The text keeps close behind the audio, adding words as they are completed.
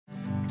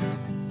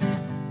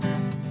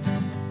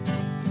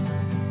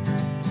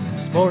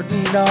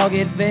Sporting Dog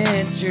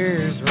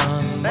Adventures,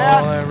 run, boy,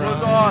 That run.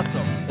 was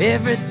awesome.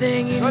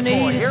 Everything you Good need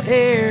boy, is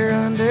here. here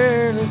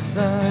under the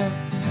sun.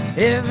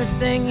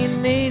 Everything you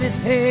need is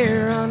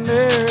here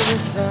under the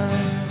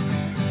sun.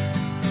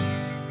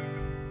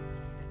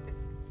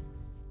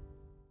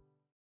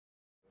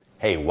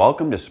 Hey,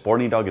 welcome to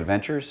Sporting Dog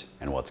Adventures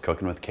and What's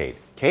Cooking with Kate.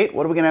 Kate,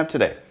 what are we gonna have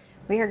today?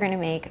 We are going to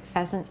make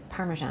pheasant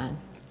parmesan.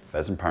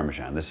 Pheasant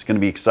Parmesan. This is gonna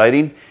be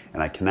exciting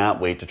and I cannot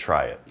wait to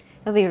try it.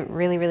 It'll be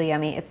really, really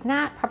yummy. It's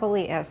not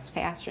probably as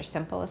fast or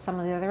simple as some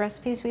of the other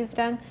recipes we've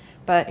done,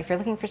 but if you're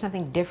looking for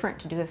something different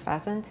to do with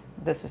pheasant,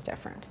 this is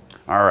different.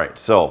 All right,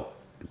 so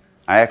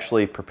I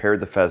actually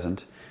prepared the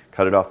pheasant,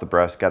 cut it off the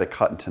breast, got it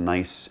cut into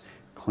nice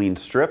clean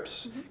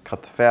strips,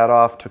 cut the fat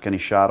off, took any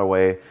shot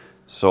away.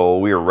 So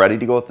we are ready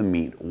to go with the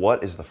meat.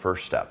 What is the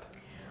first step?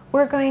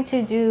 We're going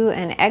to do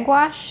an egg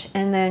wash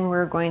and then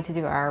we're going to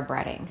do our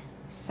breading.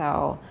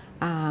 So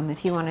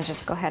if you want to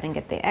just go ahead and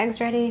get the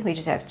eggs ready, we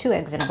just have 2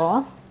 eggs in a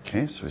bowl.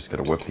 Okay, so we just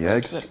gotta whip the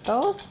eggs. Whip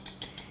those.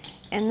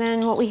 And then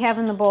what we have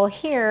in the bowl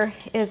here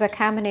is a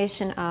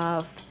combination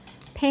of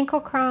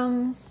panko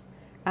crumbs,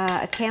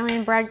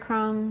 Italian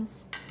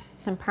breadcrumbs,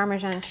 some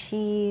Parmesan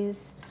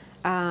cheese.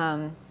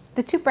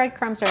 The 2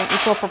 breadcrumbs are in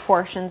equal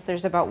proportions.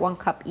 There's about 1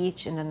 cup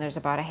each, and then there's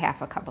about a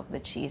half a cup of the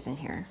cheese in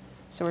here.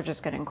 So we're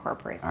just gonna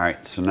incorporate. All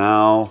right, so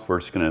now we're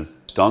just gonna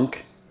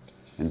dunk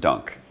and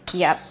dunk.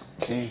 Yep.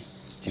 Okay,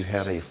 do you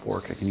have a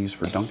fork I can use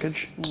for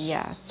dunkage?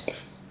 Yes.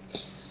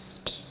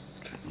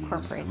 Just gonna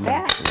incorporate I'm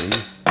that. actually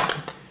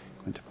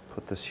going to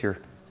put this here.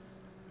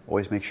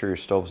 Always make sure your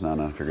stove's not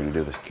on if you're gonna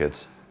do this,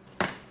 kids.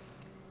 You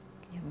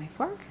have my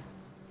fork?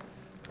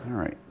 All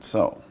right,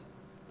 so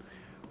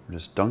we're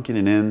just dunking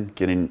it in,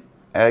 getting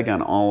egg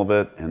on all of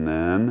it, and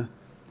then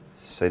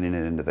setting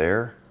it into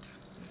there.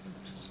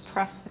 Just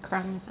press the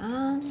crumbs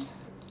on.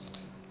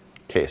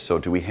 Okay, so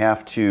do we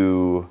have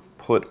to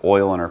put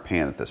oil in our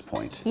pan at this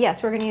point?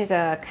 Yes, we're going to use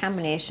a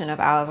combination of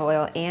olive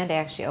oil and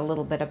actually a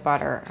little bit of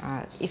butter.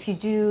 If you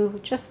do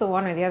just the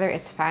one or the other,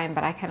 it's fine,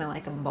 but I kind of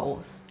like them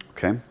both.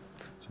 Okay,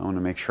 so I want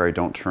to make sure I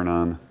don't turn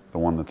on the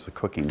one that's the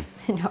cooking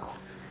No.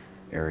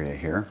 area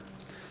here.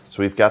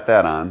 So we've got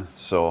that on.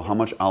 So how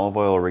much olive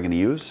oil are we going to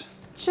use?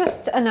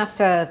 Just enough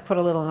to put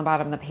a little in the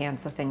bottom of the pan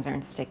so things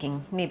aren't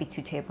sticking. Maybe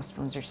 2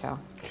 tablespoons or so.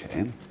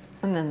 Okay.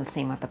 And then the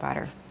same with the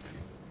butter.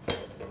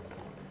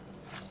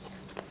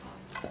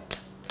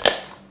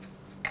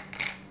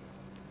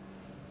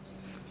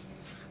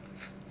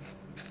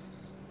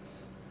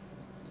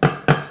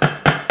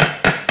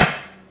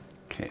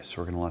 Okay,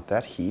 so we're going to let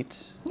that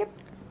heat. Yep.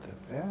 Put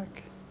that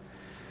back.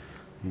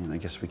 And I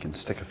guess we can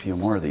stick a few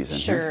more of these in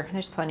here. Sure,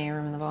 there's plenty of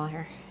room in the bowl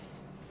here.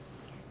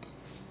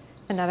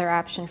 Another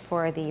option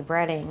for the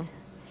breading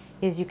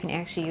is you can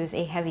actually use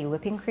a heavy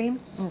whipping cream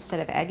instead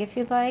of egg if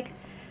you'd like.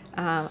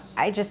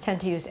 I just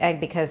tend to use egg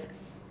because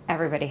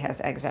everybody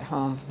has eggs at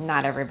home.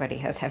 Not everybody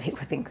has heavy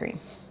whipping cream.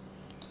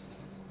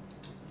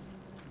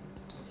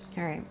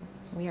 All right,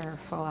 we are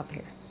full up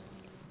here.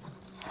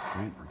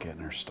 All right, we're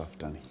getting our stuff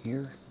done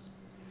here.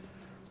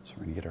 So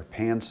we're gonna get our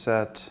pan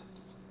set.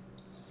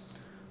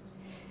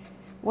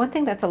 One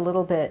thing that's a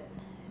little bit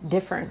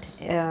different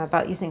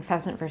about using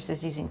pheasant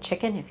versus using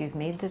chicken, if you've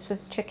made this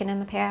with chicken in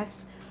the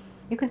past,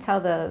 you can tell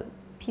the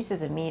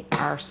pieces of meat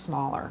are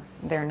smaller.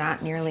 They're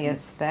not nearly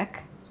as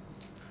thick.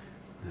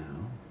 No.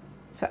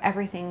 So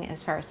everything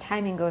as far as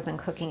timing goes and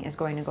cooking is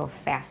going to go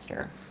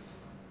faster.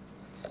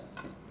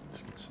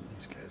 Let's get some of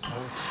these guys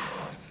out.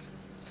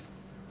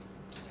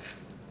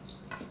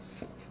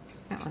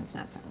 That one's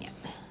not done yet.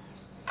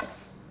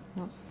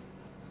 Nope.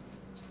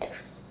 Any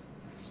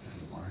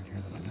more in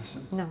here that I'm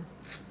missing? No.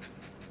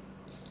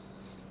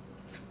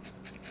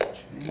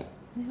 Okay,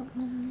 That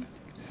one.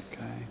 that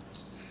guy.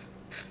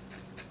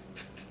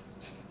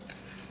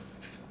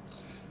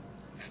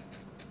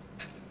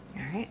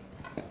 All right.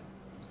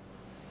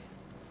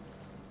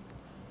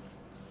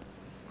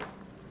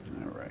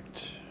 All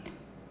right.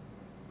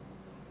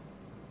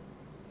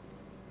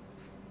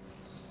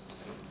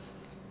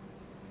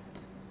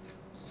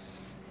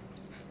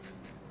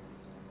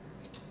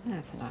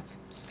 That's enough.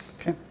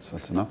 Okay, so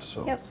that's enough.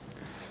 So Yep.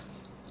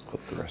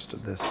 put the rest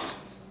of this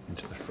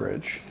into the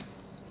fridge.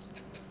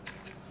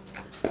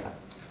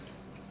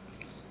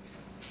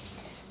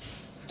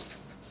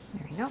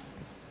 There we go.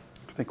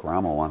 I think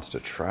Rommel wants to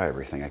try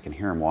everything. I can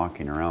hear him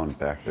walking around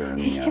back there in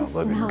the You can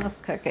living smell room.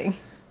 us cooking.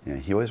 Yeah,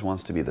 he always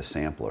wants to be the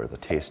sampler, the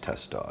taste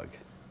test dog,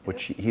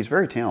 which he's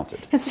very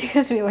talented. It's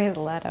because we always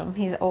let him.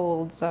 He's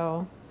old,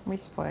 so we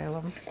spoil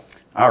him.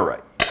 All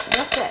right,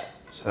 That's it.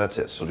 so that's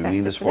it. So do we That's need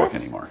it this for fork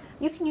this. anymore?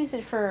 You can use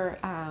it for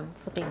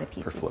flipping the For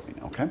pieces.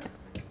 flipping, okay.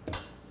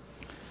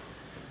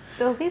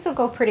 So these will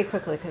go pretty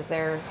quickly because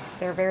they're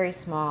very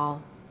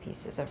small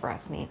pieces of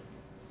breast meat.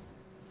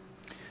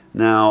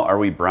 Now, are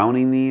we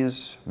browning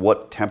these?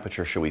 What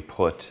temperature should we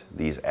put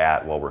these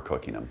at while we're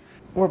cooking them?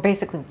 We're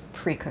basically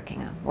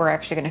pre-cooking them. We're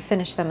actually going to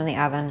finish them in the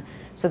oven.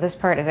 So this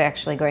part is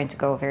actually going to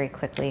go very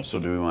quickly. So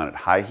do we want it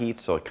high heat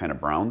so it kind of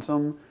browns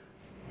them?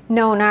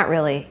 No, not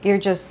really. You're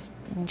just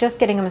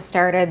getting them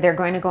started. They're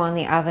going to go in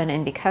the oven,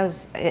 and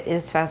because it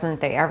is pheasant,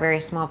 they are very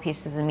small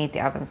pieces of meat.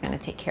 The oven's going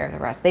to take care of the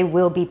rest. They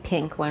will be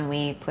pink when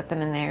we put them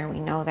in there. We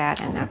know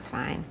that, and that's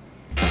fine.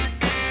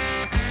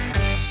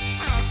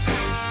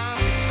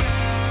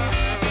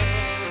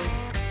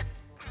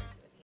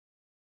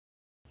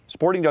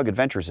 Sporting Dog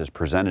Adventures is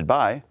presented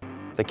by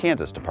the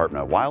Kansas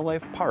Department of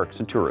Wildlife, Parks,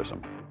 and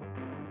Tourism,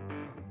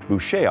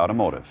 Boucher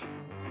Automotive,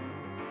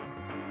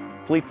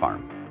 Fleet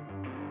Farm,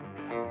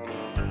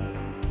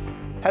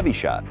 Heavy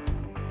Shot,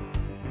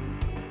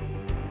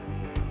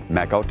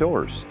 Mac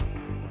Outdoors,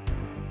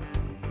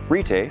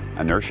 Rite,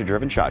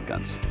 inertia-driven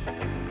shotguns,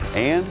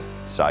 and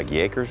Soggy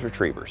Acres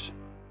Retrievers.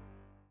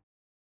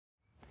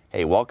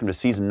 Hey, welcome to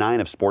Season 9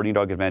 of Sporting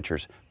Dog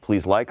Adventures.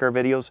 Please like our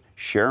videos,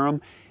 share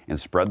them, and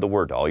spread the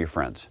word to all your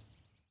friends.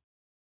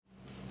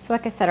 So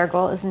like I said, our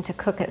goal isn't to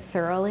cook it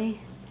thoroughly.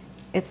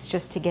 It's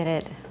just to get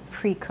it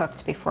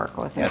pre-cooked before it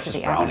goes into the oven. It's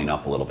just browning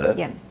up a little bit.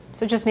 Yeah.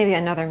 So just maybe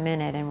another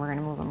minute, and we're going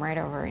to move them right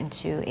over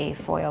into a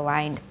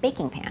foil-lined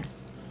baking pan.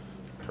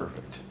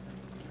 Perfect.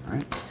 All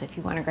right. So if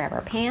you want to grab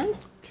our pan.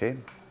 Okay. And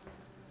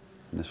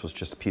this was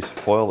just a piece of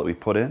foil that we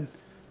put in.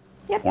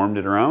 Yep. Formed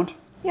it around.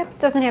 Yep.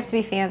 Doesn't have to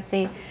be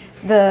fancy.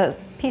 The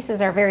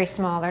pieces are very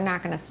small. They're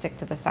not going to stick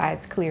to the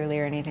sides clearly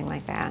or anything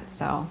like that.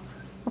 So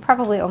we're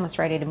probably almost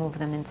ready to move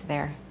them into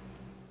there.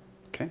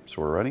 Okay.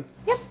 So we're ready?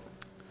 Yep.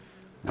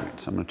 All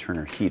right. So I'm going to turn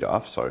our heat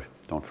off so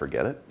don't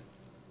forget it.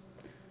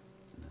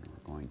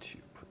 Going to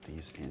put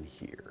these in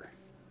here.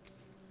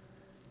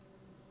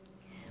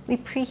 We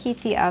preheat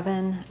the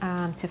oven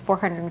to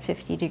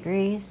 450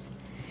 degrees.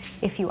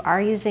 If you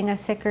are using a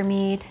thicker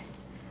meat,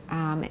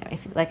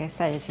 like I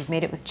said, if you've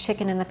made it with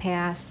chicken in the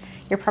past,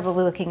 you're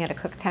probably looking at a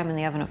cook time in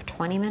the oven of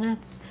 20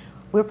 minutes.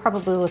 We're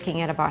probably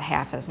looking at about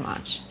half as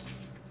much.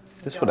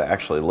 This would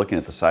actually, looking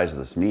at the size of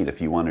this meat,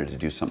 if you wanted to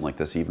do something like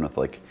this even with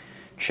like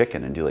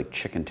chicken and do like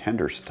chicken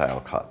tender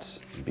style cuts,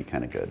 it'd be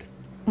kind of good.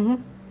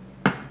 Mm-hmm.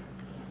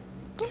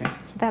 Okay.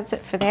 So that's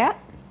it for that.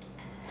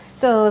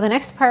 So the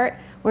next part,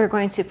 we're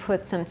going to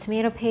put some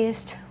tomato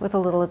paste with a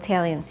little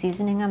Italian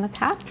seasoning on the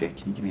top. Okay,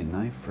 can you give me a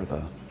knife for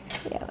the...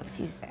 Yeah, let's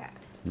use that.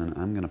 And then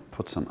I'm going to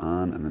put some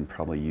on and then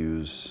probably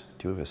use...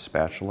 Do you have a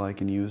spatula I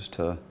can use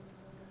to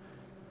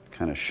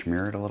kind of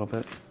smear it a little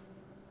bit?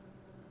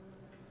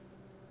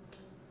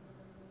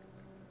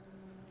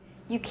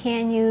 You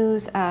can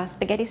use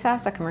spaghetti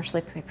sauce, a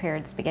commercially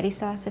prepared spaghetti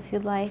sauce if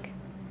you'd like.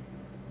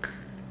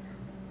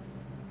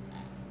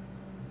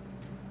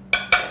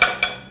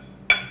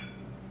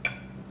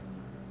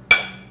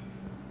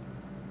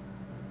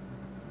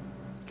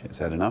 Is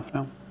that enough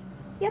now?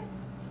 Yep,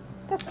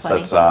 that's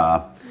plenty. So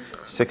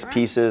that's 6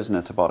 pieces, and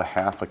it's about a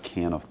half a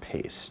can of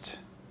paste.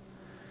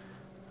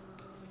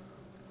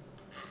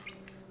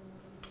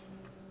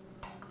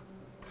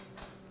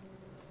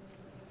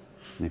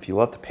 And if you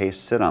let the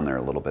paste sit on there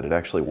a little bit, it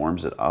actually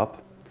warms it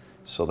up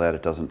so that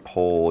it doesn't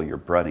pull your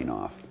breading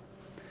off.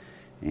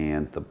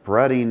 And the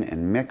breading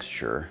and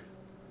mixture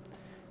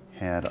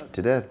did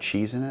it have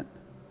cheese in it?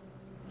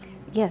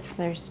 Yes,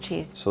 there's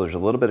cheese. So there's a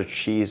little bit of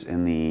cheese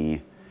in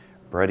the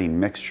breading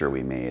mixture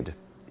we made,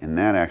 and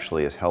that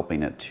actually is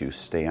helping it to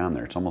stay on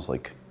there. It's almost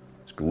like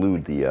it's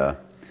glued the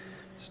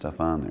stuff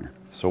on there.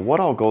 So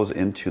what all goes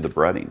into the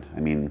breading?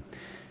 I mean,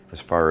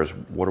 as far as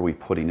what are we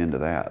putting into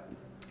that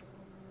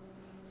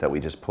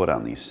we just put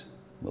on these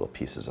little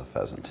pieces of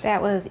pheasant?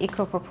 That was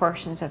equal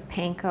proportions of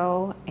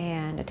panko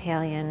and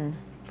Italian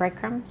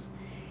breadcrumbs,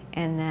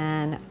 and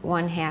then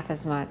 1/2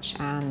 as much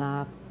on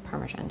the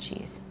Parmesan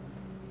cheese.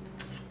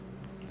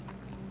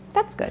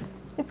 That's good.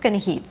 It's going to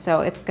heat, so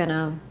it's going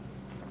to...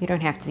 You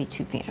don't have to be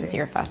too fancy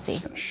or fussy. I'm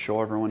just going to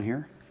show everyone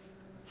here.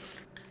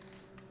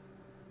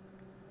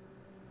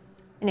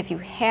 And if you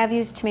have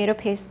used tomato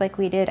paste like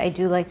we did, I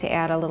do like to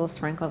add a little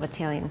sprinkle of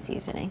Italian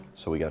seasoning.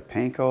 So we got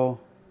panko,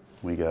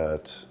 we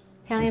got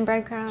Italian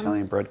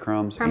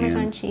breadcrumbs,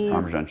 Parmesan and cheese.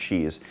 Parmesan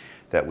cheese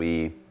that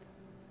we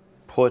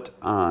put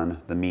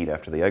on the meat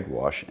after the egg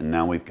wash, and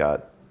now we've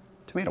got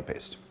tomato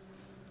paste.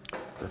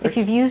 Perfect. If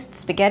you've used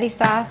spaghetti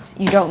sauce,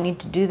 you don't need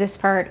to do this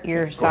part.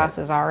 Your sauce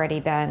has already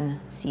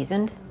been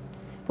seasoned.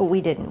 But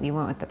we didn't, we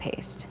went with the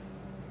paste.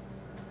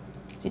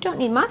 So you don't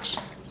need much.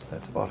 So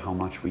that's about how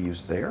much we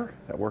used there.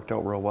 That worked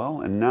out real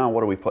well. And now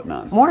what are we putting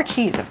on? More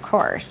cheese, of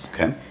course.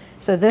 Okay.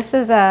 So this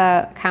is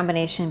a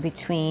combination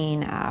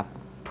between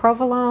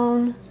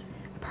provolone,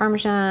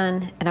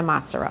 Parmesan, and a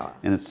mozzarella.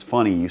 And it's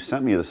funny, you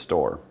sent me to the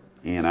store,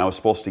 and I was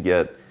supposed to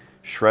get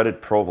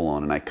shredded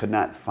provolone, and I could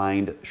not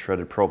find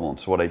shredded provolone.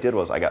 So what I did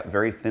was I got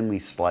very thinly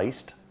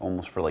sliced,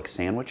 almost for like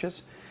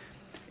sandwiches,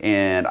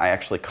 and I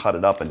actually cut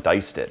it up and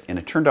diced it, and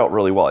it turned out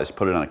really well. I just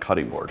put it on a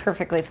cutting board. It's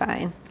perfectly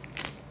fine.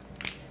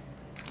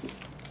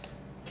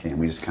 Okay, and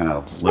we just kind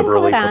of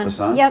liberally put this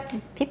on? Yep,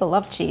 people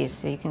love cheese,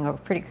 so you can go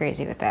pretty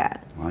crazy with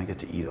that. Well, I get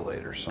to eat it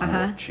later, so I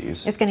love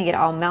cheese. It's gonna get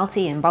all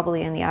melty and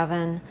bubbly in the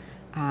oven.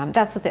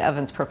 That's what the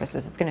oven's purpose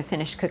is. It's gonna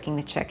finish cooking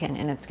the chicken,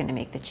 and it's gonna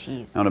make the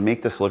cheese. Now to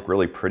make this look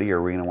really pretty,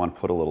 are we gonna want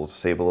to put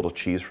save a little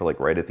cheese for like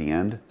right at the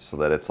end, so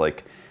that it's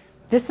like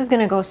This is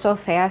going to go so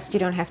fast, you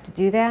don't have to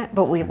do that.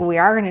 But what we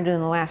are going to do in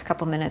the last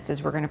couple minutes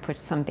is we're going to put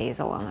some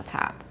basil on the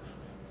top.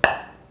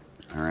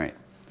 All right.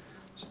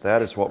 So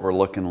that is what we're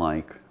looking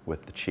like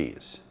with the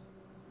cheese.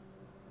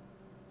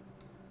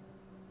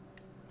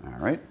 All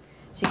right.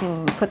 So you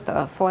can put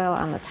the foil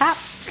on the top.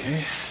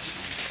 Okay.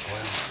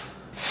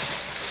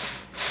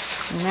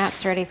 And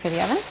that's ready for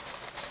the oven.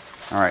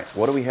 All right.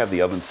 What do we have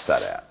the oven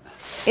set at?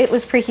 It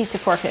was preheat to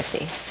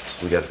 450.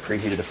 So we got it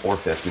preheated to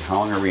 450. How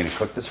long are we going to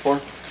cook this for?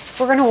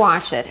 We're going to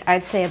watch it.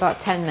 I'd say about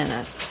 10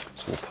 minutes.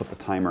 So we'll put the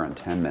timer on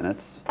 10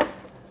 minutes.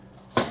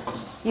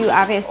 You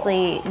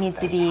obviously need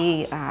to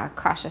be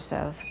cautious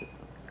of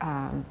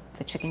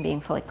the chicken being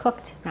fully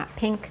cooked, not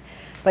pink,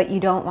 but you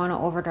don't want to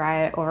over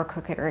dry it,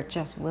 overcook it, or it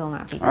just will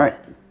not be good. All right,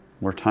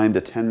 we're timed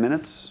at 10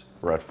 minutes.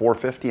 We're at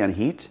 450 on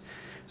heat.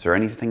 Is there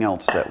anything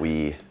else that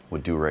we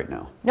would do right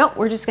now? Nope,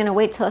 we're just going to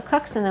wait till it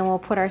cooks, and then we'll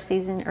put our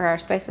season or our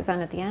spices on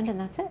at the end, and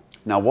that's it.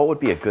 Now, what would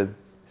be a good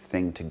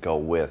thing to go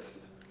with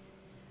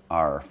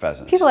our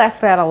pheasant? People ask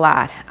that a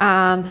lot.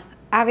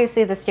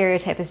 Obviously, the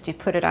stereotype is to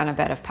put it on a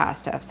bed of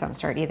pasta of some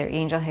sort, either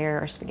angel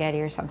hair or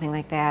spaghetti or something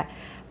like that.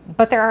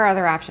 But there are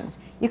other options.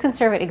 You can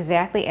serve it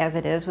exactly as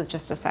it is with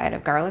just a side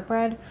of garlic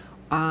bread.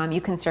 You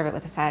can serve it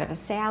with a side of a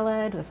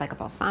salad, with like a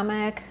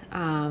balsamic.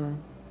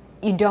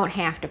 You don't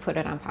have to put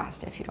it on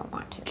pasta if you don't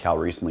want to. Cal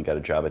recently got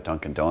a job at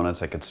Dunkin'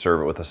 Donuts. I could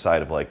serve it with a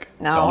side of like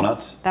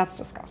donuts. That's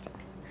disgusting.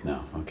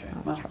 No, okay.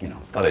 That's Well, totally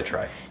thought I'd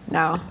try.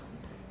 No.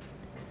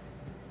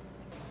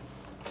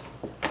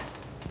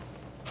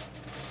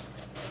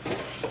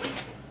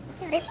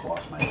 Just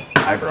lost my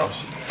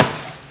eyebrows.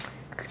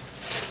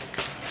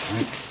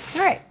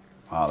 All right.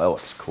 Wow, that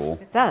looks cool.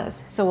 It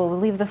does. So we'll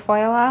leave the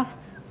foil off.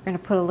 We're going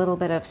to put a little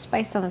bit of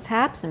spice on the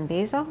top, some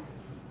basil.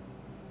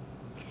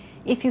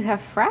 If you have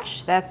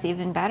fresh, that's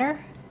even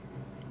better.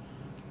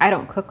 I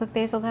don't cook with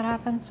basil that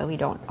often, so we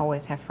don't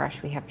always have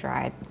fresh. We have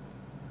dried.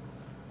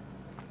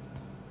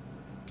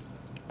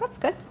 That's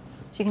good.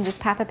 So you can just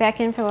pop it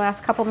back in for the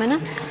last couple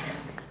minutes.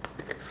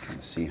 Trying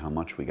to see how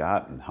much we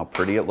got and how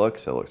pretty it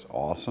looks. It looks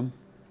awesome.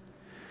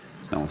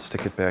 So now we'll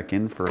stick it back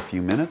in for a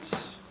few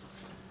minutes.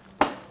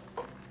 All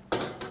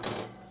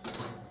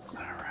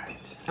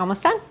right.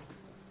 Almost done.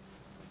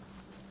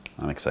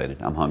 I'm excited.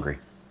 I'm hungry.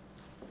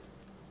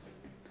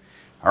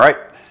 All right.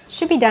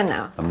 Should be done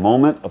now. The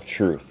moment of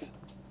truth.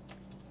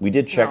 We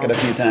did check it a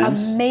few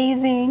times.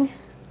 Amazing.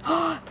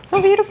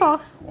 So beautiful.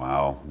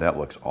 Wow, that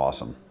looks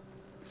awesome.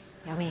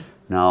 Yummy.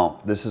 Now,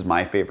 this is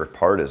my favorite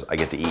part is I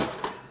get to eat.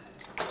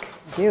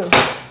 You.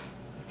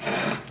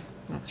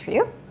 That's for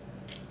you.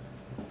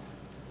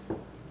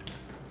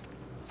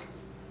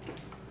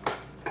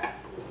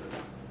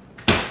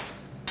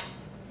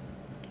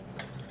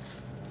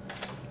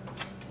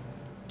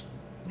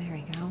 There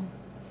we go.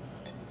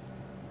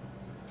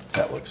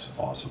 That looks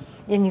awesome.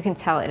 And you can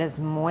tell it is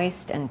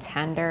moist and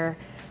tender.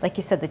 Like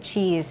you said, the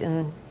cheese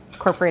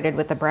incorporated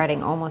with the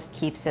breading almost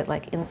keeps it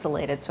like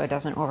insulated so it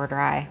doesn't over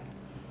dry.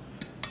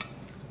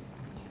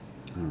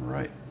 All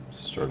right,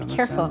 start on this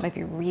Careful, it end. might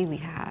be really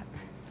hot.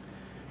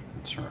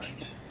 That's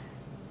right.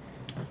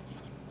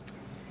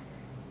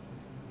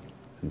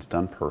 It's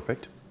done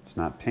perfect. It's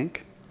not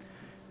pink.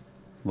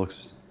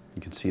 Looks,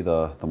 you can see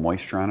the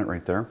moisture on it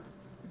right there.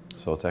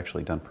 So it's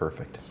actually done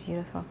perfect. It's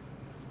beautiful.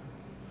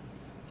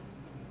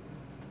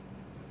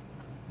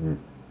 Mm.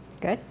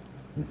 Good?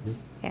 Mm-hmm.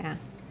 Yeah.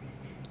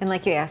 And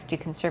like you asked, you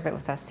can serve it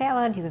with a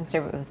salad, you can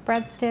serve it with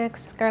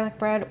breadsticks, garlic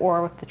bread,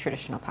 or with the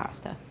traditional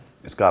pasta.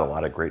 It's got a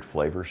lot of great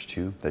flavors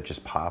too that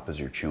just pop as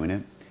you're chewing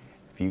it.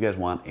 If you guys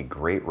want a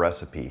great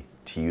recipe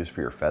to use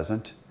for your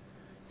pheasant,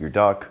 your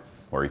duck,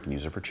 or you can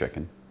use it for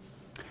chicken,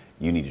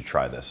 you need to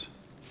try this.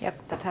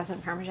 Yep, the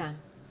Pheasant Parmesan.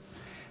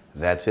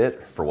 That's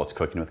it for What's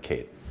Cooking with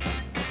Kate.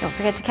 Don't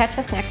forget to catch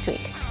us next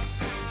week.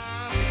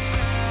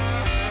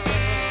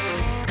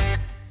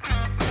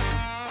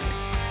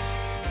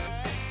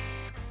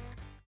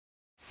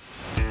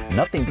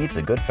 Nothing beats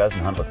a good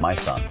pheasant hunt with my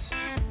sons.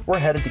 We're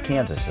headed to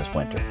Kansas this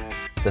winter.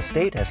 The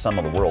state has some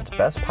of the world's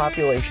best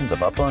populations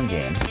of upland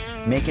game,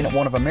 making it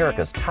one of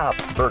America's top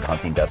bird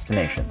hunting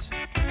destinations.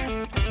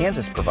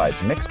 Kansas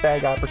provides mixed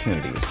bag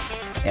opportunities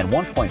and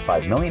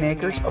 1.5 million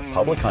acres of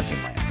public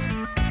hunting lands.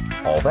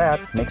 All that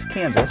makes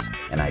Kansas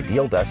an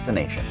ideal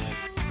destination.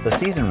 The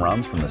season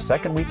runs from the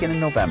second weekend in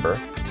November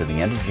to the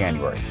end of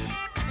January.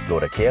 Go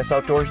to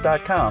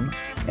ksoutdoors.com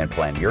and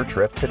plan your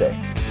trip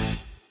today.